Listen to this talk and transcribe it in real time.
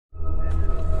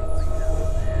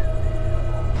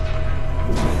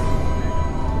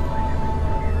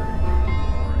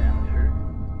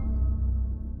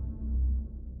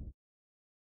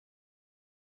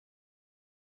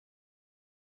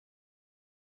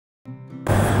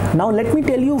Now let me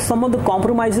tell you some of the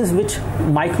compromises which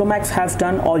Micromax has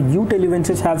done or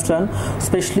Televences has done,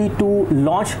 especially to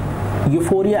launch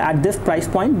Yuphoria at this price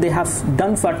point. They have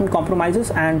done certain compromises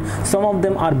and some of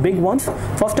them are big ones.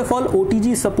 First of all,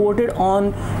 OTG is supported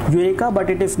on Yureka, but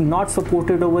it is not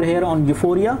supported over here on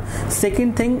Yuphoria.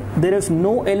 Second thing, there is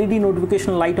no LED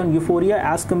notification light on Yuphoria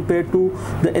as compared to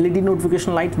the LED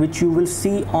notification light which you will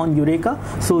see on Yureka,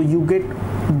 so you get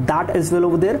that as well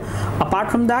over there. Apart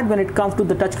from that, when it comes to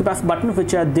the touch capacitor buttons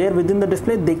which are there within the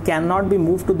display, they cannot be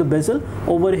moved to the bezel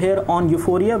over here on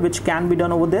Yuphoria, which can be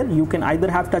done over there. You can either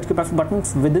have touch capacitor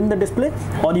buttons within the display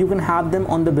or you can have them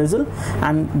on the bezel,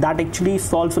 and that actually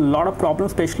solves a lot of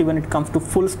problems, especially when it comes to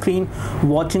full screen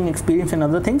watching experience and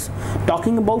other things.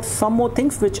 Talking about some more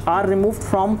things which are removed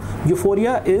from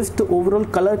Yuphoria is the overall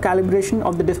color calibration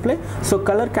of the display. So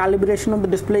color calibration of the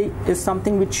display is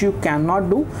something which you cannot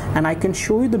do, and I can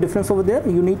show you the difference over there.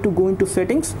 You need to go into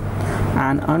settings,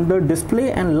 and under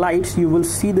display and lights you will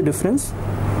see the difference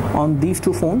on these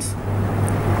two phones.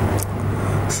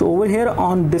 So over here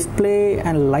on display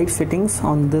and light settings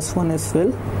on this one as well,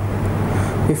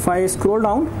 if I scroll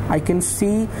down, I can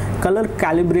see color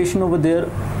calibration over there,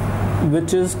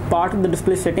 which is part of the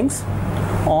display settings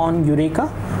on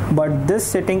Yureka, but this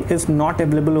setting is not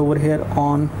available over here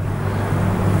on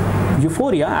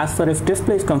Yuphoria as far as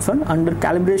display is concerned. Under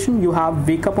calibration, you have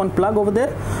wake up on plug over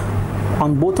there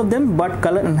on both of them, but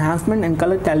color enhancement and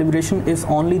color calibration is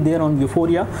only there on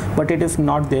Yuphoria, but it is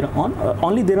not there on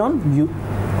only there on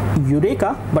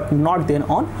Yureka, but not there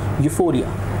on Yuphoria.